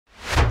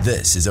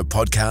This is a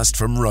podcast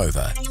from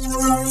Rover.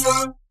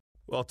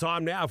 Well,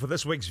 time now for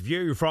this week's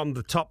view from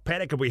the top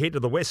paddock, and we head to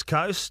the west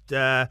coast.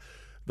 The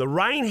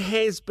rain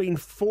has been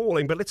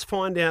falling, but let's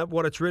find out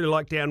what it's really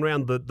like down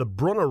around the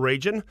Brunner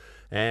region.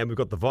 And we've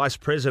got the Vice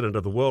President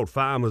of the World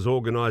Farmers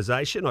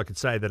Organisation. I could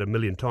say that a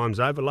million times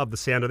over. Love the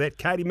sound of that.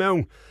 Katie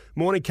Milne.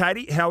 Morning,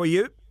 Katie. How are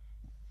you?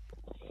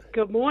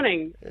 Good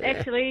morning.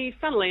 Actually,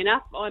 funnily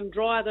enough, I'm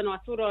drier than I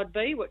thought I'd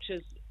be, which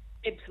is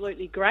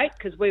absolutely great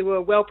because we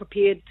were well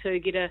prepared to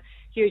get a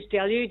huge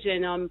deluge,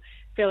 and I'm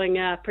feeling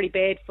pretty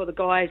bad for the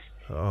guys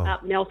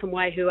up Nelson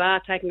Way who are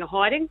taking a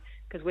hiding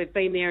because we've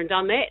been there and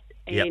done that.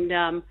 And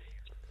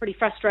it's pretty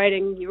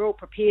frustrating. You're all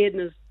prepared and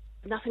there's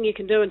nothing you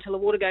can do until the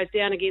water goes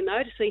down again,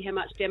 though, to see how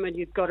much damage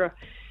you've got to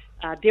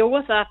deal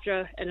with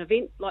after an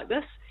event like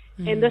this.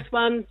 And this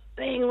one,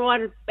 being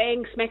right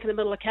bang smack in the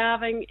middle of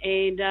calving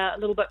and a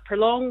little bit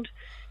prolonged,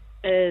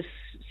 is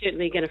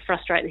certainly going to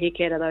frustrate the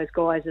heck out of those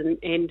guys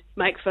and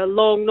make for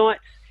long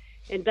nights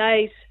and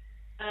days,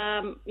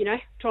 trying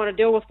to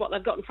deal with what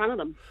they've got in front of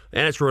them.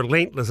 And it's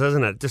relentless,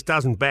 isn't it? It just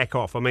doesn't back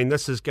off. I mean,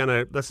 this is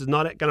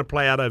not going to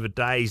play out over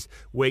days,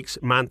 weeks,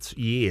 months,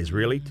 years,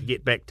 really, to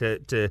get back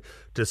to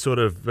sort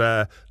of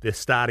the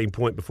starting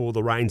point before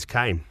the rains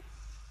came.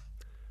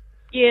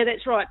 Yeah,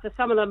 that's right. For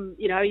some of them,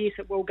 yes,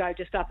 it will go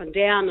just up and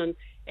down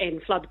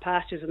and flood the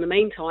pastures in the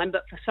meantime.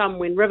 But for some,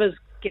 when rivers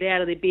get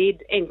out of their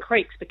bed and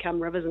creeks become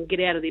rivers and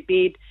get out of their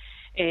bed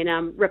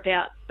and rip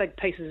out big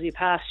pieces of your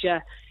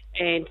pasture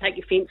and take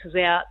your fences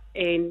out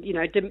and,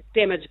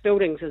 damage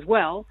buildings as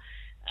well,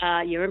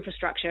 your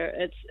infrastructure,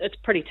 it's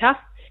pretty tough.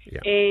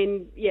 Yep.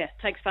 And, it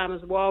takes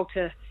farmers a while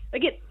to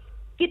get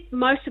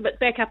most of it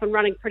back up and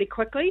running pretty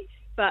quickly.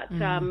 But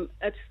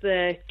it's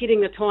the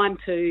getting the time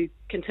to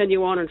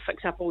continue on and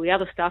fix up all the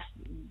other stuff,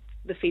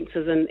 the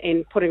fences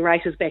and putting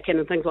races back in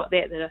and things like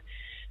that are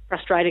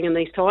frustrating in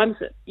these times.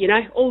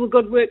 All the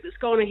good work that's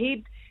gone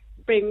ahead,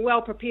 being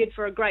well prepared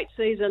for a great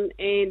season,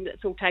 and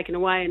it's all taken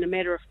away in a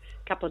matter of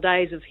a couple of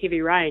days of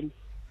heavy rain.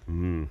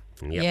 Yep.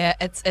 Yeah,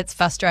 it's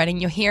frustrating.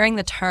 You're hearing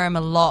the term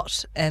a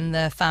lot in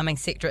the farming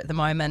sector at the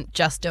moment,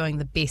 just doing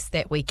the best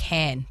that we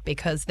can,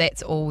 because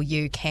that's all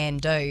you can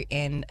do.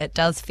 And it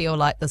does feel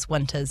like this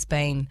winter's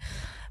been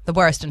the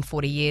worst in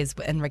 40 years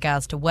in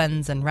regards to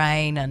winds and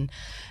rain, and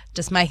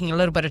just making a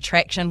little bit of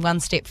traction. 1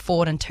 step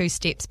forward and 2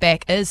 steps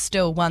back is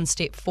still 1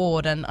 step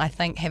forward. And I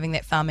think having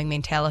that farming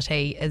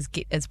mentality is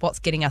what's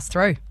getting us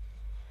through.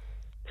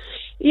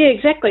 Yeah,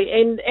 exactly.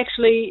 And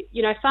actually,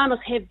 farmers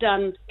have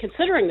done,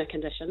 considering the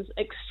conditions,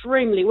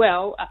 extremely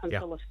well up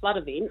until this flood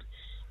event.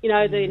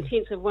 The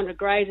intensive winter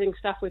grazing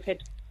stuff we've had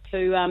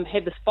to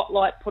have the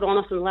spotlight put on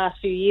us in the last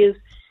few years,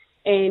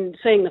 and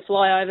seeing the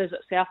flyovers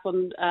that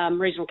Southland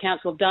Regional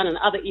Council have done in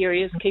other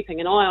areas, keeping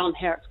an eye on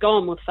how it's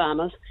gone with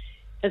farmers,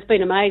 has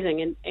been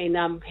amazing.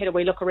 And had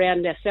we look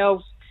around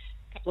ourselves,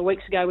 a couple of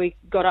weeks ago we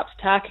got up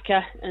to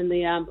Takaka in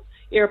the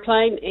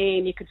aeroplane,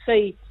 and you could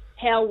see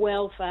how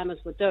well farmers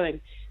were doing.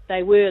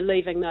 They were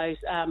leaving those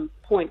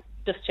point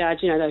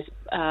discharge, those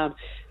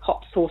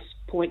hot source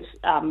points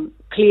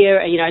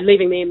clear,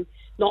 leaving them,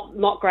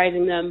 not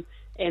grazing them.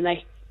 And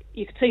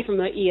you could see from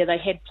the air they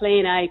had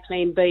plan A,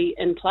 plan B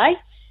in play,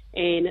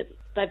 and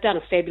they've done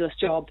a fabulous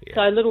job. Yeah.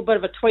 So a little bit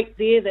of a tweak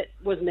there that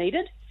was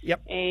needed.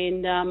 Yep.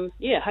 And,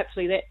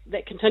 hopefully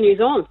that continues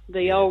on,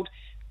 the old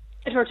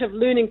iterative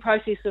learning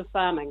process of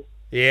farming.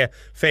 Yeah,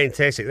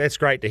 fantastic. That's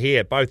great to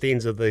hear. Both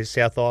ends of the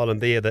South Island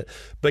there, that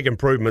big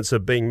improvements are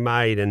being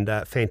made, and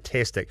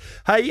fantastic.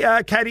 Hey,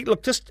 Katie,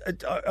 look,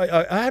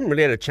 I haven't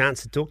really had a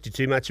chance to talk to you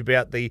too much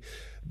about the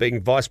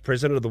being Vice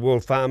President of the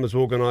World Farmers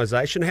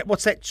Organisation.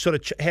 What's that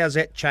how's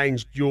that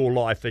changed your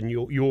life and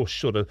your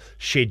sort of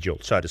schedule,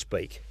 so to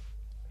speak?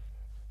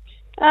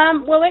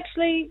 Well,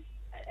 actually,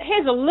 it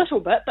has a little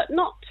bit, but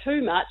not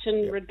too much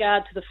in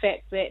regard to the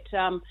fact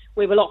that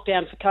we were locked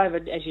down for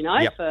COVID, as you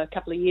know, for a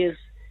couple of years.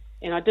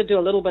 And I did do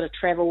a little bit of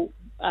travel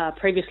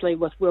previously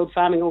with World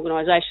Farming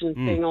Organisation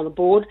being on the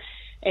board.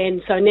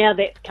 And so now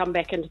that's come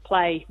back into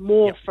play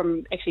more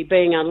from actually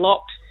being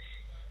unlocked.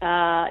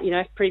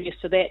 Previous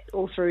to that,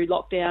 all through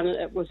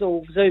lockdown, it was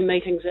all Zoom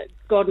meetings at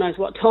God knows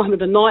what time of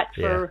the night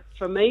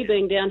for me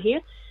being down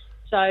here.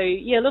 So,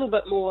 a little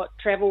bit more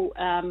travel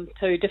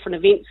to different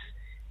events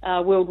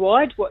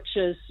worldwide, which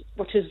is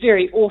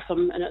very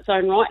awesome in its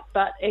own right,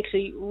 but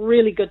actually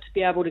really good to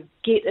be able to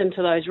get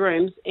into those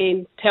rooms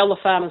and tell the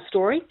farmer's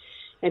story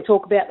and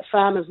talk about the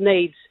farmer's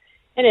needs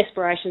and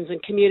aspirations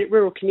and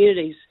rural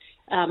communities'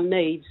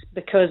 needs,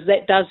 because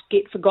that does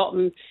get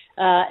forgotten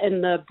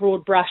in the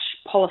broad brush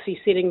policy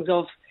settings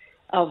of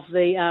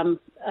the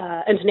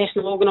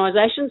international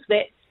organisations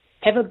that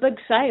have a big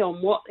say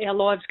on what our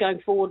lives going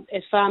forward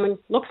as farming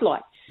looks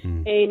like.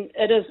 And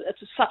it's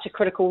such a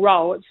critical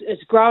role.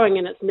 It's growing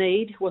in its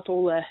need with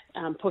all the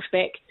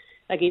pushback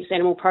against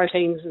animal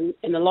proteins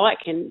and the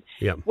like. And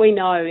we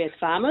know as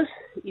farmers,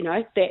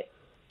 that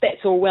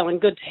that's all well and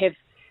good to have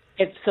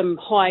some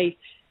high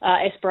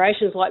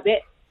aspirations like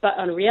that. But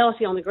in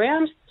reality on the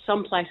ground,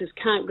 some places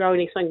can't grow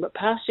anything but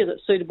pasture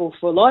that's suitable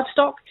for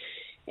livestock.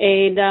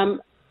 And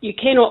you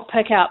cannot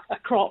pick up a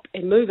crop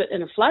and move it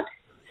in a flood.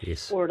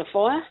 or at a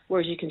fire,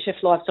 whereas you can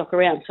shift livestock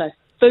around. So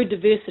food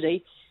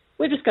diversity,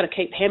 we've just got to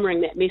keep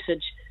hammering that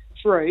message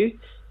through.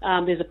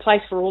 There's a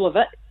place for all of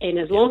it, and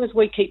as long as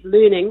we keep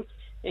learning,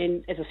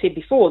 and as I said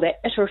before, that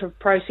iterative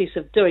process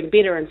of doing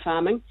better in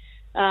farming,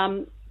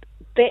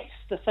 that's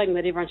the thing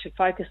that everyone should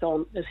focus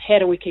on, is how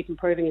do we keep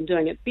improving and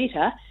doing it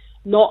better,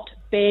 not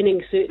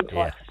banning certain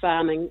types of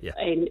farming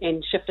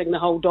and shifting the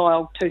whole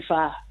dial too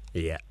far.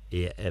 Yeah,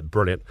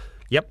 brilliant.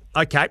 Yep,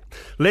 okay.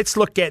 Let's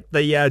look at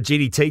the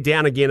GDT,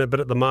 down again a bit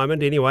at the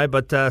moment anyway,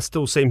 but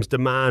still seems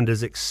demand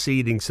is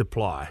exceeding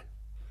supply.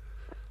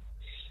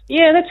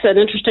 Yeah, that's an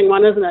interesting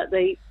one, isn't it?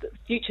 The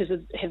futures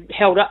have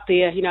held up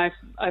there,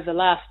 over the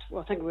last,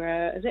 I think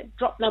is that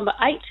drop number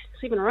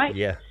 7 or 8?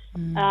 Yeah.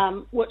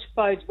 Which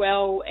bodes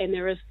well, and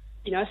there is,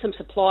 some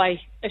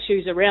supply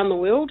issues around the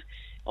world,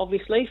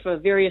 obviously, for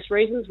various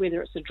reasons,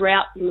 whether it's a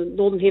drought in the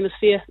Northern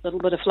Hemisphere, a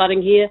little bit of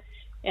flooding here.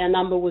 Our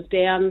number was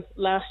down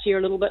last year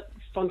a little bit,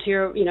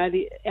 Fonterra,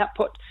 the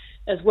output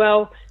as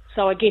well.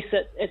 So I guess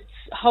it's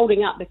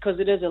holding up because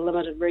it is a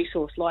limited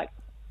resource, like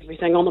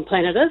everything on the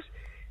planet is,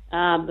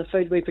 the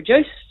food we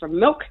produce from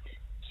milk.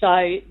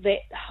 So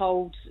that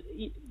holds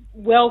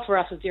well for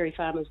us as dairy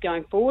farmers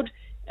going forward.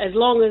 As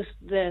long as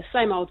the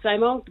same old,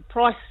 the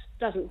price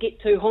doesn't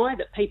get too high,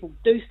 that people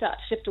do start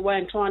to shift away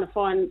and try and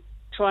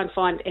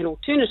find an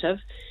alternative,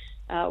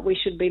 we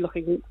should be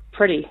looking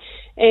pretty.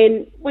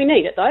 And we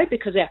need it, though,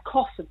 because our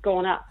costs have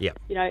gone up. Yep.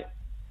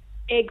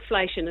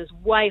 Agflation is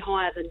way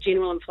higher than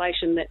general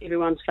inflation that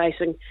everyone's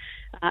facing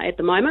at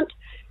the moment.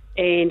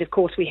 And, of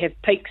course, we have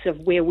peaks of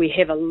where we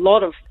have a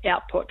lot of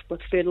output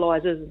with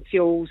fertilisers and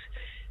fuels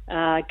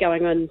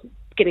going on,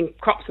 getting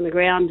crops in the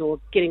ground or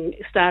getting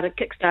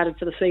kick-started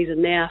for the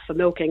season now for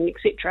milking,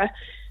 etc.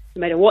 No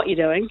matter what you're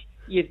doing,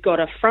 you've got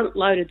a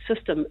front-loaded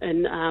system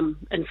in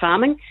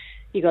farming.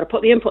 You've got to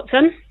put the inputs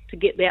in to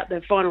get out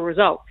the final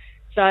result.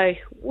 So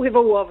we've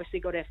all obviously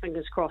got our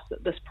fingers crossed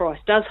that this price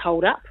does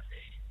hold up,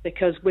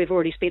 because we've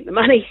already spent the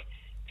money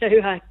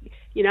to,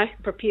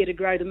 prepare to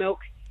grow the milk,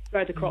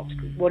 grow the crops,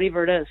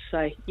 whatever it is.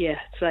 So, yeah,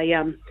 it's a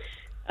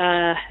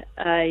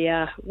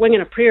wing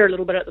and a prayer a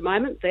little bit at the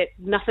moment that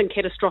nothing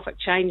catastrophic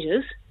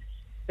changes,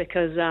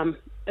 because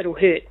it'll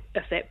hurt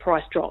if that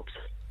price drops.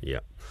 Yeah.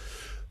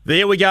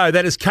 There we go.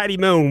 That is Katie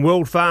Milne,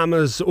 World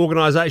Farmers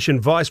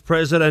Organisation Vice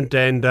President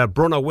and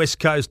Brunner West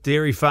Coast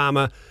dairy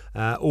farmer.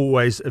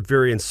 Always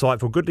very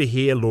insightful. Good to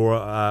hear,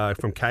 Laura,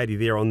 from Katie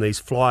there on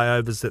these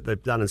flyovers that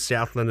they've done in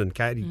Southland, and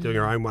Katie doing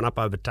her own one up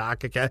over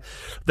Takaka.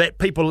 That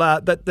people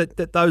that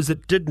those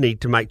that did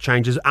need to make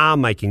changes are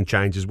making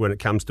changes when it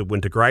comes to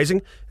winter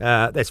grazing.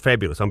 That's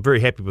fabulous. I'm very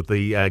happy with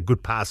the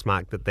good pass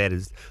mark that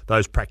is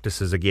those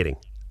practices are getting.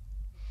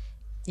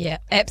 Yeah,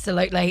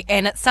 absolutely.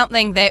 And it's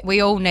something that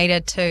we all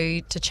needed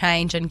to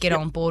change and get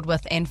on board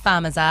with, and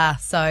farmers are.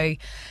 So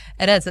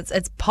it is.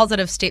 It's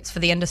positive steps for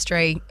the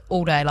industry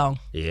all day long.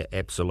 Yeah,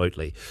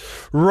 absolutely.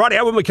 Right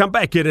out when we come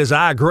back, it is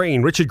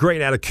Richard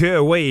Green out of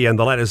Kirwee, and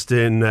the latest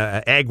in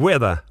ag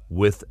weather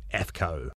with AFCO.